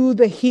do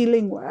the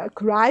healing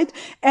work, right?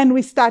 And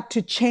we start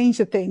to change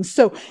the things.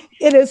 So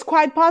it is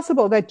quite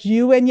possible that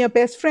you and your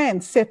best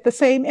friend set the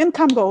same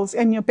income goals,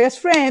 and your best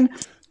friend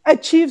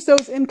achieves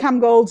those income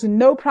goals,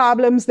 no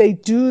problems. They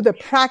do the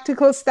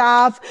practical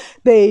stuff.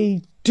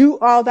 They do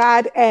all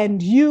that.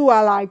 And you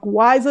are like,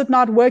 why is it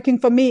not working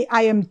for me?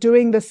 I am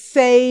doing the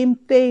same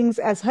things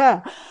as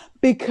her.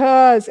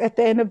 Because at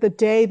the end of the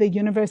day, the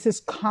universe is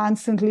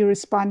constantly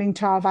responding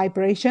to our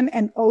vibration.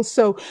 And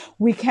also,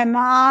 we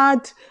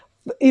cannot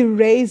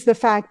erase the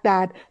fact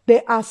that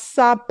there are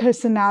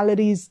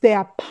sub-personalities, there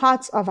are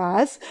parts of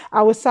us,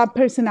 our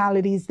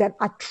sub-personalities, that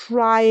are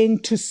trying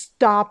to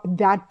stop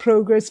that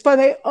progress for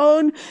their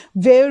own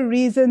very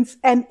reasons.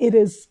 And it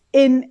is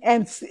in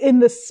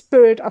the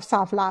spirit of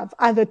self-love,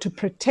 either to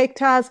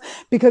protect us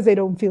because they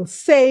don't feel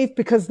safe,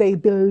 because they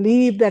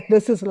believe that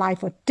this is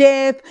life or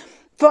death,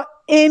 for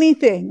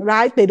anything,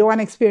 right? They don't want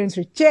to experience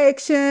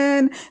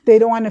rejection. They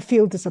don't want to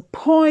feel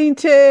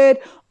disappointed,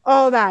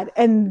 all that.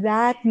 And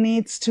that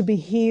needs to be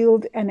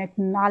healed and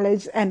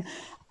acknowledged. And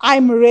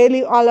I'm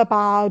really all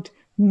about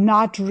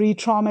not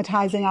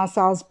re-traumatizing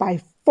ourselves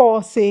by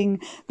forcing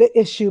the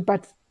issue,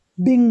 but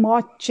being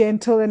more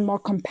gentle and more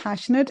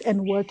compassionate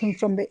and working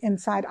from the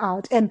inside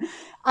out. And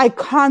I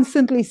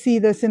constantly see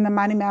this in the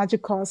Money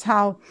Magic course,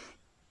 how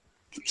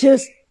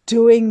just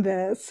doing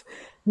this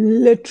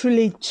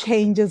literally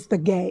changes the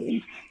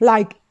game.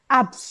 Like,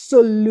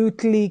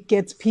 absolutely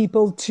gets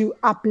people to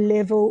up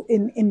level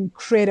in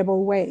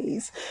incredible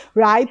ways,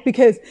 right?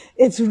 Because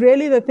it's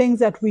really the things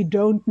that we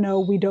don't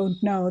know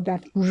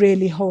that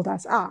really hold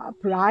us up,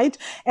 right?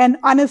 And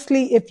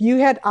honestly, if you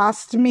had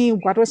asked me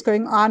what was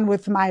going on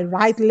with my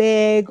right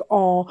leg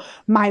or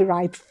my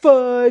right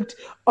foot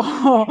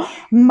or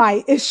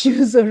my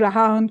issues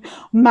around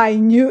my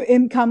new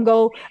income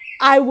goal,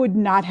 I would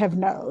not have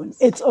known.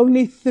 It's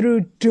only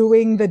through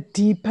doing the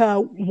deeper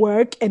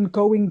work and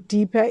going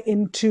deeper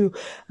into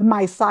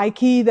my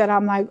psyche that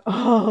I'm like,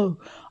 oh,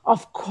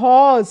 of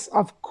course,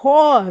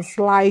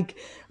 like,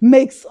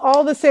 makes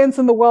all the sense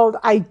in the world.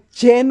 I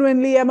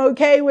genuinely am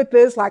okay with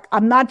this. Like,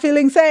 I'm not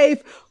feeling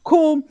safe.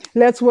 Cool.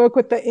 Let's work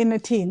with the inner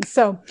teen.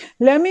 So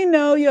let me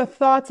know your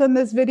thoughts on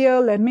this video.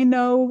 Let me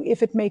know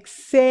if it makes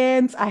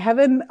sense.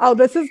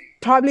 This is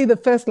probably the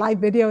first live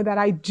video that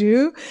I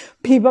do.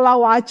 People are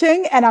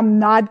watching and I'm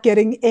not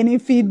getting any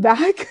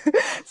feedback.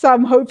 So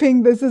I'm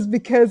hoping this is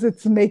because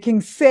it's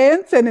making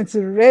sense and it's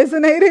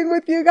resonating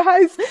with you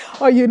guys,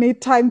 or you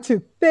need time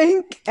to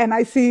think. And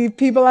I see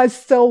people are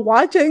still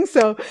watching.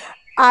 So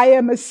I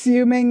am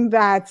assuming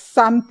that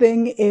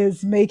something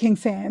is making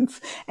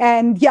sense.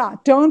 And yeah,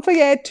 don't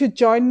forget to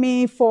join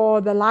me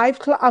for the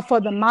for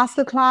the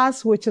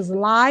masterclass, which is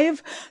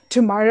live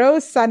tomorrow,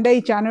 Sunday,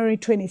 January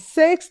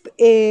 26th.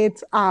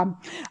 It's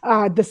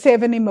the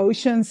 7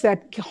 emotions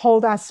that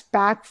hold us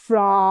back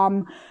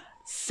from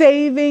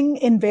saving,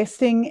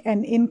 investing,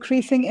 and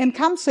increasing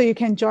income. So you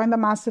can join the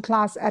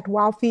masterclass at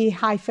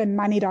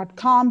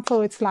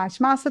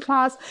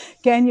wealthy-money.com/masterclass.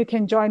 Again, you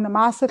can join the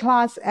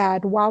masterclass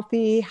at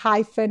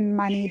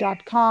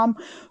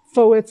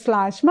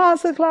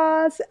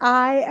wealthy-money.com/masterclass.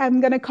 I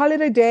am going to call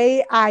it a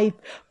day. I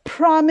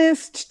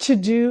promised to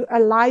do a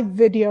live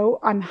video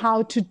on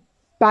how to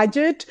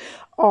budget,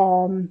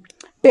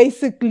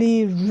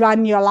 basically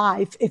run your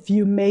life if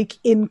you make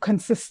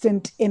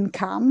inconsistent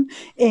income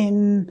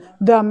in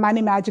the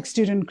Money Magic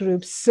student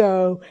group.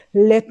 So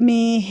let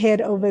me head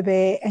over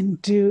there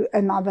and do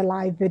another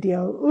live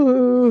video.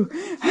 Ooh.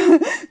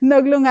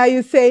 Noglunga,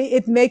 you say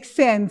it makes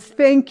sense.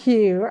 Thank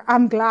you.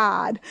 I'm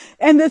glad.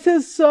 And this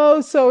is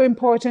so, so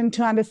important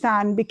to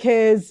understand,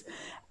 because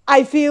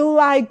I feel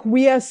like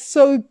we are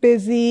so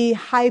busy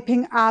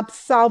hyping up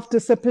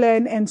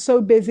self-discipline and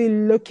so busy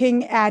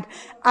looking at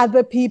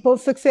other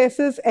people's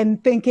successes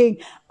and thinking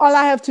all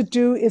I have to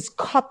do is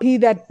copy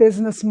that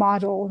business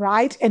model,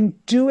 right? And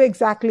do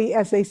exactly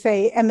as they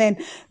say. And then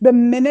the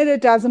minute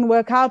it doesn't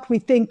work out, we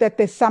think that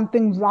there's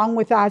something wrong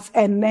with us.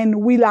 And then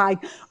we like,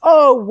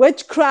 oh,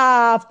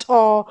 witchcraft,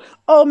 or,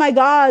 oh my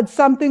God,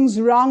 something's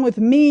wrong with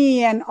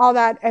me and all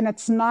that. And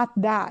it's not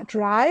that,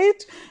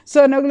 right?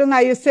 So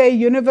Noglunga, you say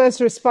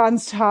universe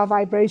responds to our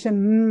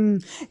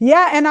vibration.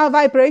 Yeah, and our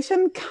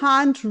vibration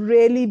can't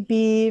really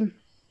be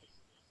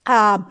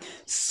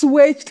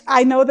switched.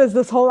 I know there's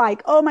this whole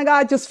like, oh my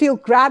God, just feel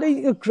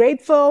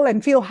grateful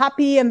and feel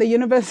happy, and the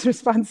universe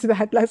responds to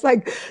that. That's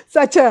like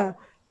such a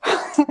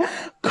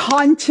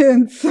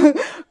conscious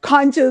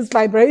conscious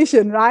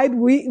vibration, right?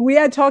 We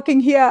are talking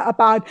here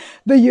about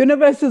the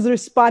universe is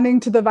responding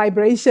to the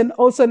vibration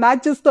also,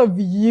 not just of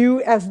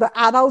you as the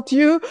adult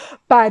you,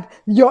 but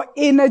your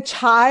inner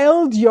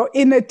child, your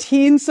inner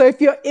teen. So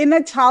if your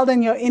inner child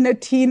and your inner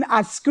teen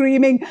are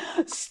screaming,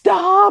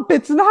 stop,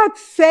 it's not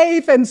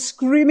safe, and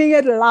screaming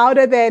it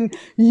louder than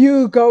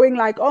you going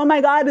like, oh my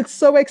God, it's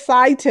so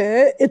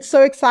exciting.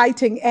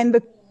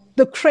 And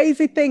the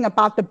crazy thing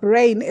about the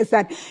brain is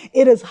that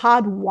it is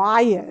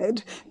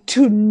hardwired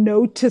to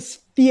notice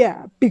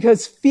fear,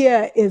 because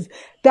fear is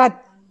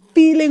that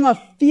feeling of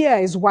fear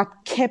is what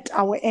kept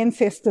our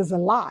ancestors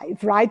alive,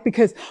 right?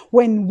 Because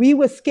when we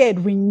were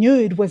scared, we knew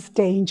it was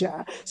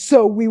danger.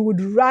 So we would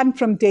run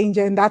from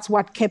danger, and that's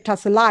what kept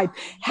us alive.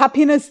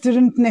 Happiness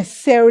didn't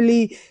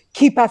necessarily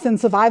keep us in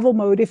survival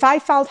mode. If I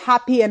felt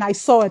happy and I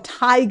saw a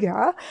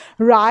tiger,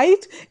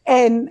 right?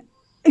 And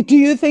do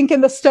you think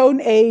in the Stone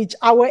Age,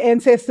 our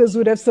ancestors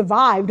would have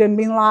survived and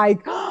been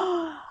like,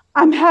 oh,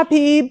 I'm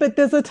happy, but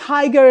there's a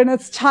tiger and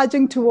it's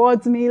charging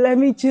towards me. Let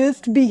me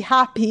just be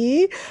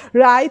happy,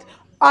 right?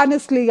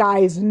 Honestly,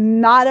 guys,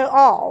 not at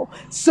all.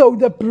 So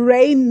the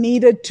brain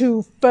needed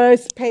to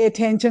first pay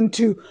attention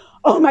to,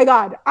 oh my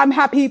God, I'm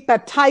happy,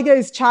 but tiger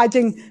is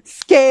charging,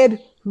 scared,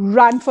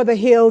 run for the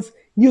hills.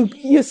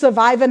 You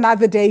survive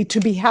another day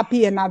to be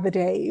happy another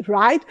day,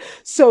 right?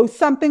 So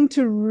something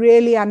to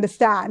really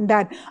understand,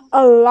 that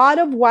a lot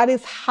of what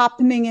is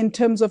happening in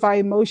terms of our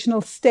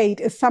emotional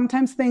state is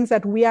sometimes things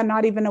that we are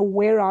not even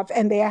aware of,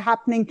 and they are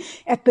happening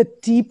at the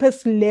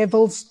deepest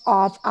levels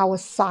of our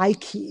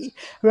psyche,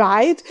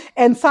 right?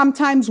 And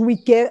sometimes we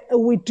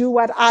do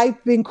what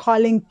I've been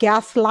calling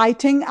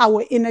gaslighting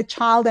our inner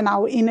child and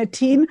our inner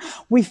teen.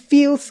 We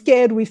feel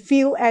scared, we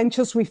feel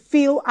anxious, we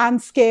feel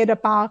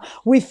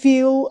we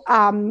feel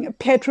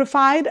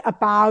petrified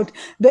about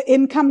the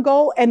income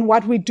goal. And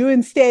what we do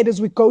instead is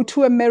we go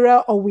to a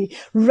mirror or we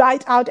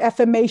write out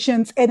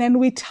affirmations, and then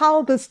we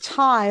tell this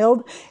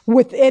child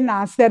within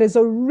us that is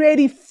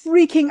already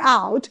freaking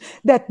out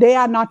that they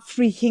are not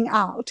freaking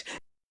out.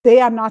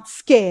 They are not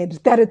scared,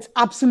 that it's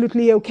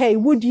absolutely okay.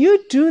 Would you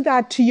do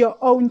that to your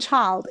own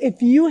child?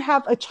 If you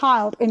have a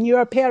child and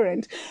you're a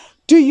parent,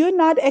 do you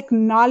not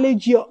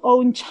acknowledge your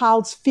own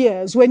child's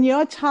fears? When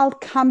your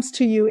child comes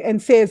to you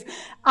and says,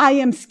 I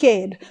am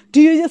scared, do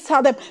you just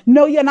tell them,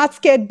 no, you're not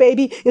scared,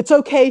 baby, it's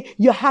okay,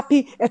 you're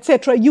happy,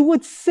 etc.? You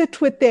would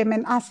sit with them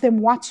and ask them,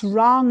 what's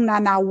wrong,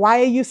 Nana?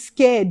 Why are you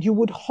scared? You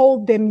would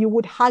hold them, you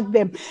would hug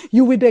them,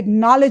 you would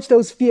acknowledge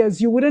those fears.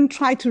 You wouldn't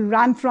try to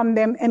run from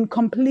them and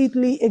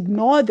completely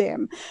ignore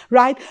them,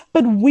 right?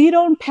 But we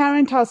don't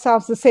parent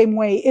ourselves the same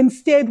way.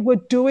 Instead,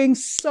 we're doing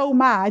so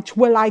much.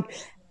 We're like,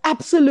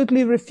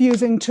 absolutely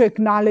refusing to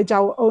acknowledge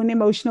our own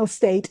emotional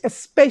state,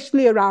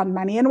 especially around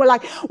money. And we're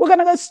like, we're going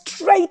to go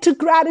straight to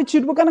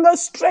gratitude. We're going to go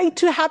straight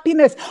to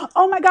happiness.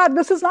 Oh my God,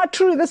 this is not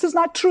true. This is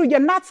not true. You're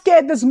not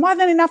scared. There's more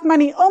than enough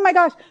money. Oh my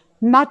gosh,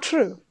 not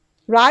true,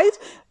 right?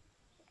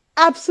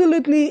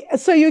 Absolutely.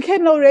 So you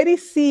can already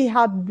see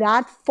how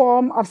that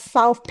form of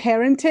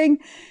self-parenting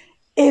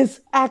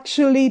is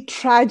actually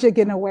tragic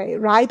in a way,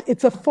 right?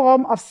 It's a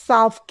form of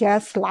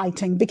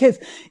self-gaslighting, because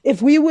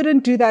if we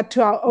wouldn't do that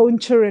to our own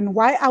children,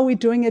 why are we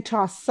doing it to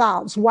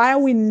ourselves? Why are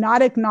we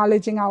not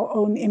acknowledging our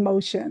own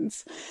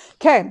emotions?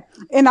 Okay,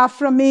 enough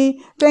from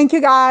me. Thank you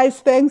guys.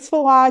 Thanks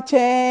for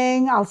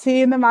watching. I'll see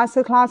you in the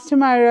masterclass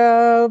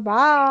tomorrow.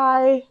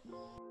 Bye.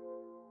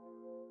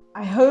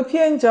 I hope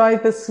you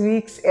enjoyed this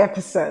week's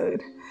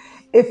episode.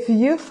 If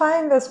you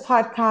find this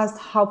podcast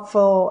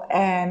helpful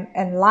and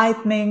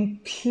enlightening,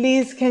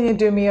 please can you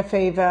do me a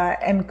favor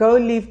and go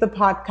leave the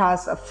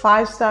podcast a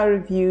 5-star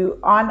review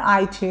on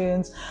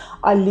iTunes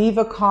or leave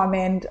a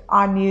comment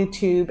on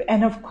YouTube.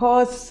 And of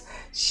course,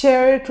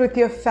 share it with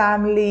your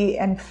family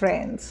and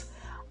friends.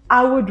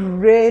 I would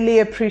really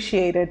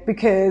appreciate it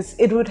because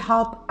it would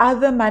help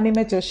other money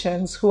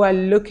magicians who are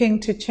looking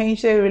to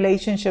change their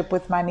relationship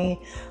with money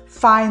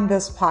find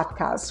this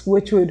podcast,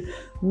 which would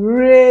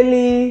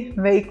really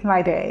make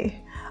my day.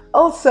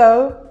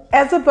 Also,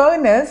 as a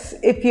bonus,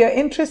 if you're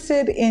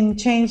interested in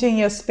changing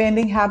your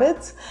spending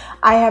habits,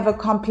 I have a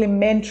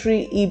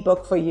complimentary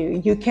ebook for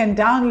you. You can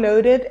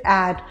download it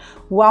at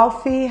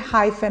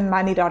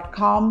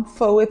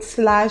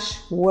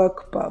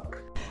wealthy-money.com/workbook.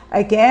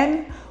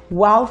 Again,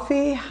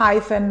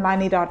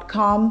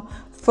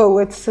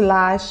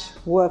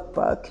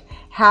 wealthy-money.com/workbook.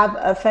 Have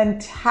a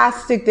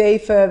fantastic day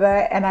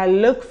further, and I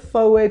look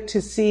forward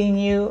to seeing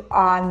you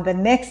on the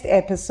next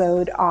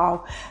episode of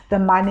the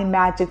Money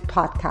Magic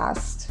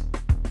Podcast.